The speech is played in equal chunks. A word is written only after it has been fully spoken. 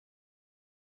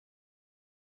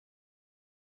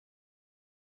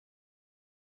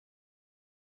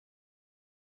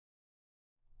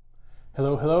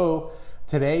Hello, hello.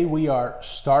 Today we are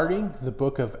starting the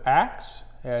book of Acts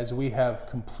as we have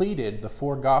completed the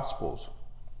four Gospels.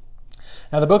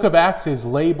 Now, the book of Acts is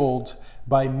labeled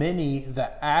by many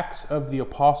the Acts of the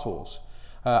Apostles.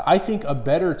 I think a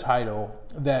better title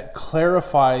that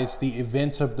clarifies the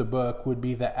events of the book would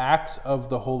be the Acts of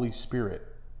the Holy Spirit.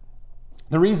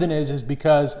 The reason is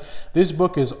because this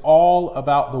book is all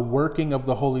about the working of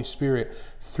the Holy Spirit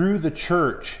through the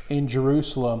church in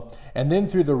Jerusalem and then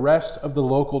through the rest of the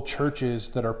local churches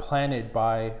that are planted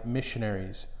by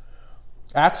missionaries.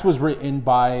 Acts was written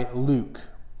by Luke,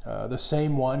 the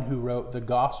same one who wrote the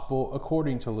Gospel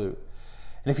according to Luke.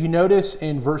 And if you notice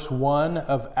in verse 1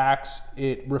 of Acts,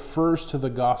 it refers to the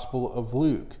Gospel of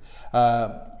Luke.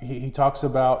 He talks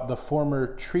about the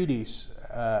former treatise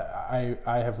I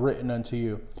have written unto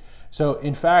you. So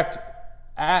in fact,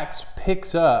 Acts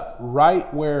picks up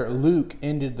right where Luke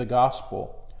ended the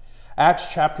gospel. Acts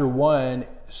chapter 1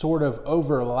 sort of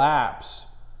overlaps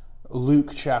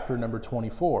Luke chapter number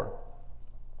 24.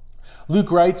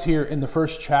 Luke writes here in the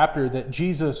first chapter that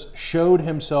Jesus showed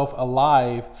himself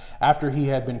alive after he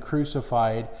had been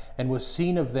crucified and was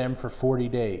seen of them for 40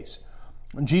 days.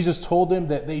 Jesus told them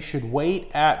that they should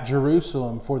wait at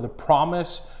Jerusalem for the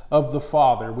promise of the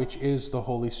Father, which is the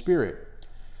Holy Spirit.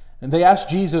 And they asked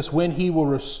Jesus when he will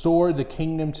restore the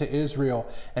kingdom to Israel.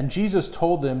 And Jesus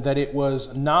told them that it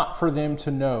was not for them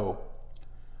to know.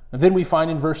 And then we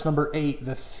find in verse number 8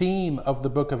 the theme of the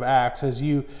book of Acts, as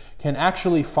you can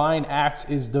actually find Acts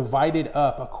is divided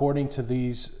up according to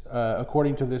this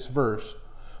verse.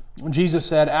 Jesus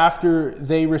said, after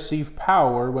they receive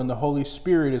power, when the Holy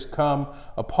Spirit has come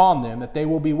upon them, that they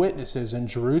will be witnesses in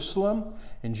Jerusalem,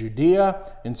 in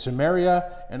Judea, in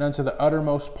Samaria, and unto the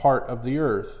uttermost part of the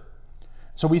earth.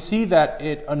 So we see that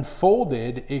it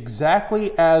unfolded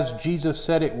exactly as Jesus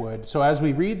said it would. So as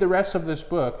we read the rest of this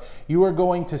book, you are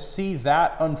going to see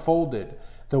that unfolded,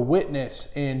 the witness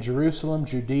in Jerusalem,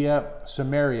 Judea,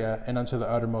 Samaria, and unto the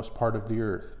uttermost part of the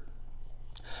earth.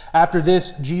 After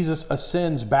this, Jesus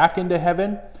ascends back into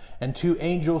heaven, and two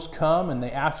angels come and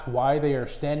they ask why they are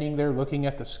standing there looking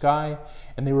at the sky,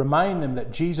 and they remind them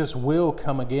that Jesus will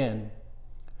come again.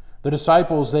 The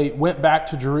disciples, they went back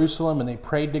to Jerusalem and they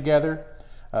prayed together.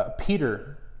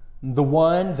 Peter, the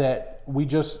one that we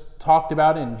just talked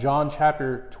about in John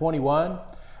chapter 21,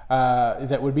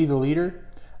 that would be the leader,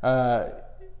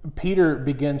 Peter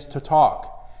begins to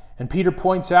talk. And Peter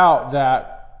points out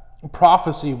that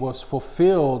prophecy was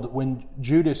fulfilled when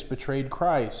Judas betrayed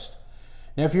Christ.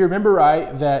 Now, if you remember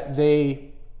right, that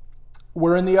they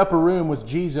were in the upper room with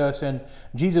Jesus, and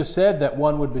Jesus said that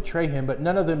one would betray him, but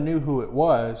none of them knew who it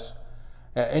was.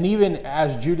 And even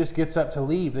as Judas gets up to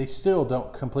leave, they still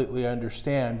don't completely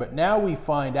understand. But now we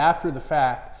find after the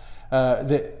fact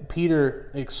that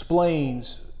Peter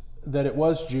explains that it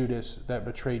was Judas that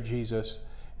betrayed Jesus,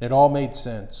 and it all made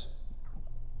sense.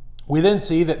 We then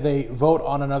see that they vote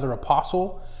on another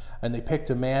apostle, and they picked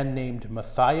a man named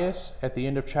Matthias at the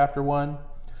end of chapter 1.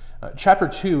 Chapter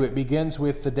 2, it begins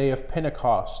with the day of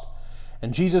Pentecost.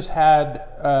 And Jesus had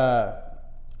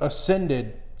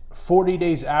ascended 40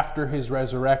 days after his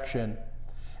resurrection.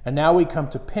 And now we come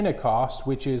to Pentecost,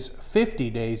 which is 50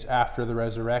 days after the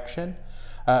resurrection.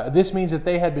 This means that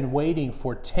they had been waiting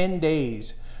for 10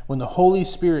 days when the Holy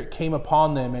Spirit came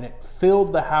upon them and it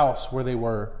filled the house where they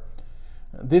were.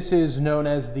 This is known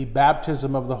as the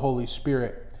baptism of the Holy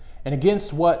Spirit. And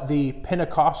against what the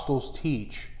Pentecostals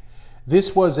teach,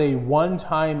 this was a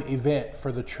one-time event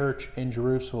for the church in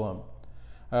Jerusalem.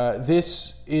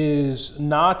 This is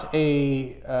not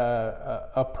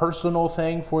a personal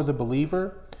thing for the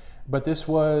believer, but this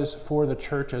was for the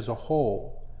church as a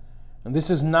whole. And this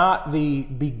is not the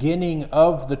beginning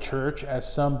of the church,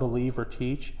 as some believe or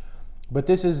teach, but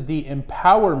this is the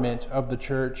empowerment of the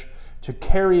church to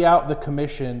carry out the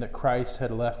commission that Christ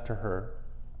had left to her.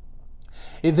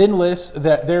 It then lists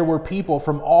that there were people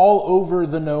from all over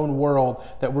the known world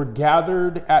that were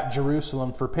gathered at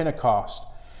Jerusalem for Pentecost.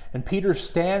 And Peter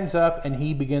stands up and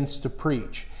he begins to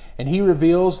preach. And he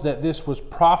reveals that this was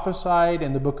prophesied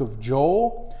in the book of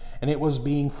Joel, and it was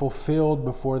being fulfilled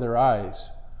before their eyes.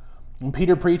 And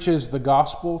Peter preaches the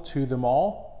gospel to them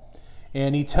all.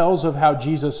 And he tells of how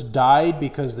Jesus died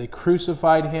because they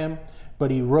crucified him, but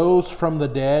he rose from the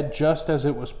dead just as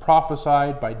it was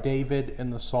prophesied by David in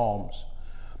the Psalms.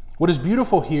 What is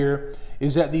beautiful here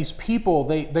is that these people,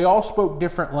 they all spoke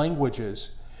different languages,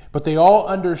 but they all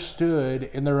understood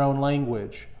in their own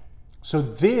language. So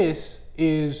this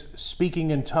is speaking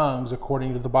in tongues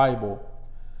according to the Bible.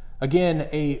 Again,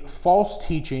 a false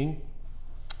teaching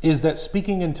is that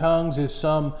speaking in tongues is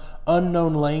some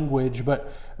unknown language,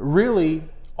 but really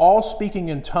all speaking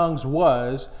in tongues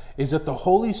is that the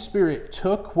Holy Spirit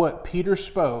took what Peter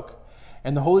spoke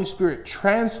and the Holy Spirit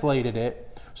translated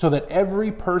it so that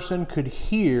every person could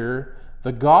hear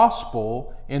the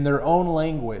gospel in their own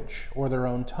language, or their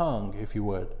own tongue, if you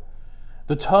would.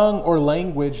 The tongue or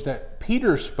language that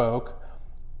Peter spoke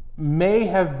may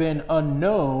have been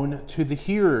unknown to the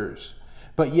hearers,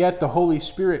 but yet the Holy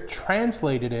Spirit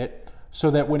translated it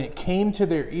so that when it came to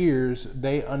their ears,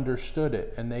 they understood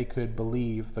it and they could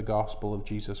believe the gospel of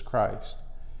Jesus Christ.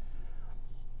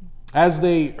 As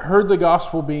they heard the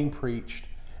gospel being preached,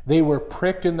 they were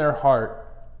pricked in their heart.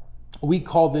 We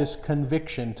call this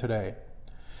conviction today.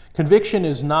 Conviction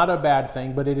is not a bad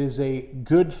thing, but it is a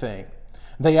good thing.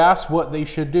 They asked what they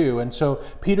should do, and so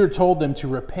Peter told them to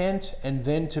repent and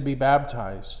then to be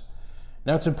baptized.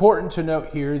 Now, it's important to note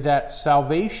here that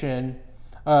salvation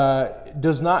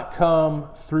does not come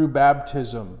through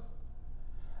baptism.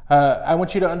 I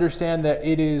want you to understand that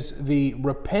it is the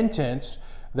repentance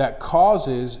that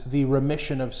causes the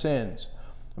remission of sins.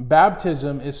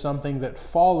 Baptism is something that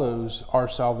follows our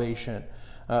salvation.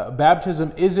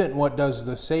 Baptism isn't what does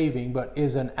the saving, but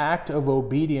is an act of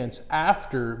obedience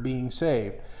after being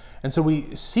saved. And so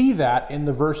we see that in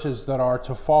the verses that are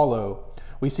to follow.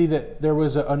 We see that there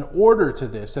was an order to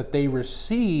this, that they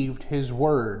received his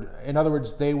word. In other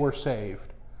words, they were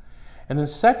saved. And then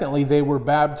secondly, they were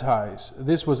baptized.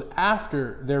 This was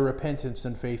after their repentance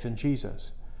and faith in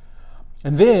Jesus.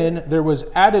 And then there was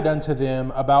added unto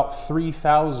them about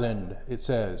 3,000, it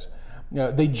says.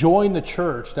 They joined the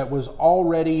church that was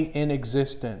already in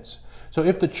existence. So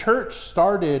if the church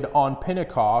started on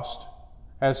Pentecost,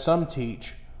 as some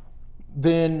teach,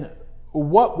 then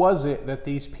what was it that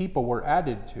these people were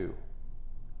added to?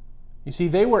 You see,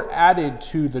 they were added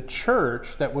to the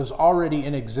church that was already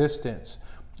in existence.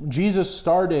 Jesus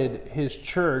started his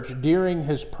church during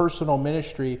his personal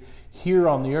ministry here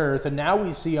on the earth, and now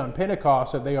we see on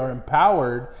Pentecost that they are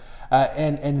empowered,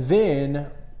 and then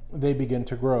they begin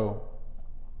to grow.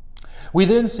 We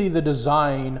then see the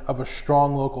design of a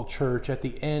strong local church at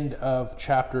the end of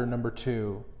chapter number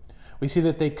 2. We see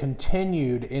that they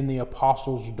continued in the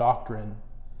apostles' doctrine.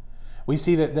 We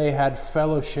see that they had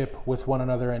fellowship with one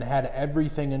another and had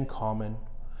everything in common.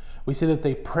 We see that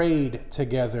they prayed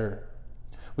together.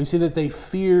 We see that they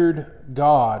feared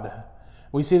God.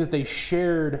 We see that they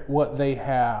shared what they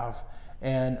have.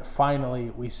 And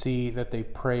finally, we see that they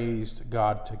praised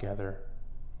God together.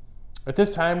 At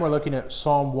this time, we're looking at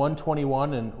Psalm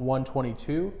 121 and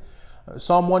 122.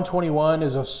 Psalm 121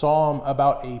 is a psalm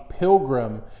about a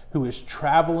pilgrim who is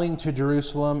traveling to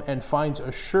Jerusalem and finds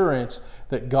assurance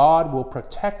that God will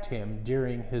protect him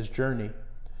during his journey.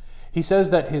 He says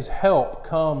that his help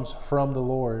comes from the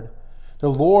Lord. The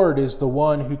Lord is the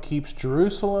one who keeps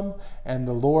Jerusalem, and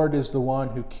the Lord is the one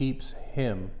who keeps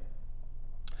him.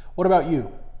 What about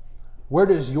you? Where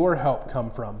does your help come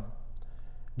from?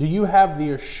 Do you have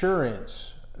the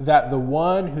assurance that the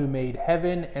one who made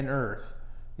heaven and earth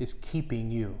is keeping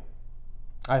you?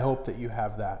 I hope that you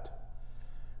have that.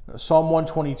 Psalm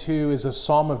 122 is a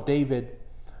psalm of David.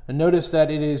 And notice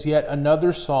that it is yet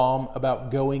another psalm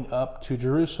about going up to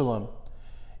Jerusalem.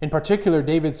 In particular,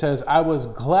 David says, I was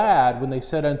glad when they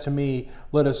said unto me,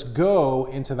 let us go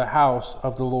into the house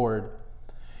of the Lord.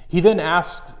 He then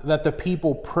asked that the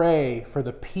people pray for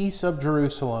the peace of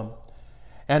Jerusalem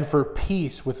and for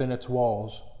peace within its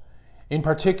walls. In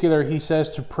particular, he says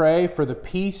to pray for the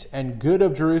peace and good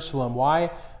of Jerusalem.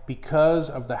 Why? Because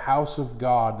of the house of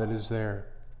God that is there.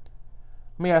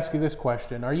 Let me ask you this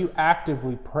question. Are you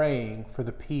actively praying for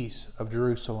the peace of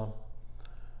Jerusalem?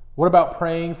 What about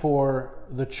praying for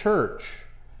the church,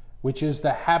 which is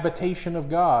the habitation of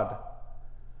God?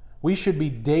 We should be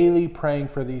daily praying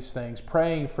for these things,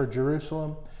 praying for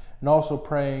Jerusalem and also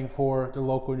praying for the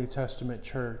local New Testament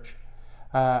church.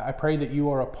 I pray that you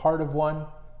are a part of one.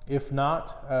 If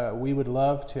not, we would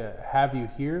love to have you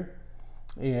here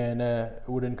and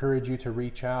would encourage you to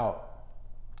reach out.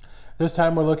 This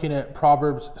time we're looking at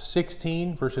Proverbs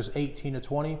 16, verses 18 to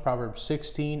 20. Proverbs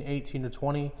 16, 18 to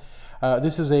 20.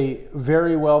 This is a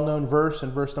very well-known verse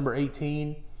in verse number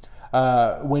 18.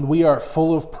 When we are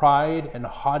full of pride and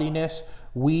haughtiness,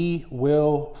 we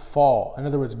will fall. In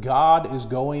other words, God is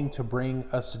going to bring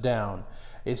us down.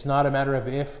 It's not a matter of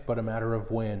if, but a matter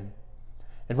of when.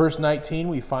 In verse 19,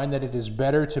 we find that it is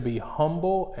better to be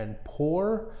humble and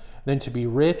poor than to be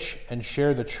rich and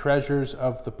share the treasures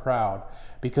of the proud.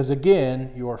 Because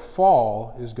again, your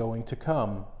fall is going to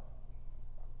come.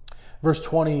 Verse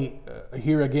 20,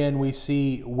 here again we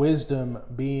see wisdom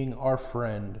being our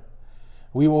friend.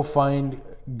 We will find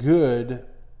good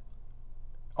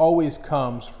always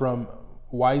comes from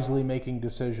wisely making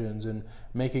decisions and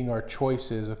making our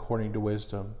choices according to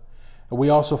wisdom. We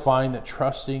also find that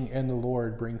trusting in the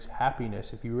Lord brings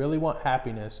happiness. If you really want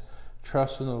happiness,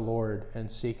 trust in the Lord and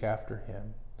seek after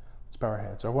Him. Let's bow our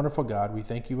heads. Our wonderful God, we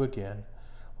thank you again.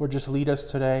 Lord, just lead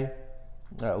us today.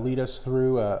 Lead us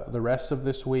through the rest of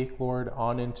this week, Lord,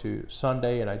 on into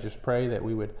Sunday. And I just pray that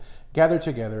we would gather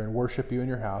together and worship you in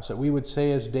your house, that we would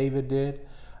say as David did,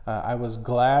 I was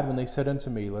glad when they said unto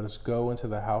me, let us go into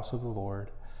the house of the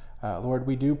Lord. Lord,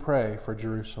 we do pray for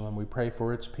Jerusalem. We pray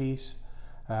for its peace.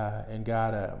 And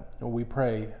God, we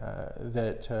pray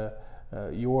that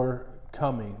your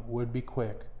coming would be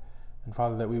quick. And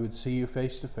Father, that we would see you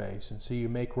face to face and see you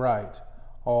make right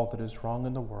all that is wrong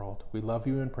in the world. We love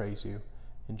you and praise you.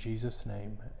 In Jesus'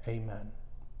 name, amen.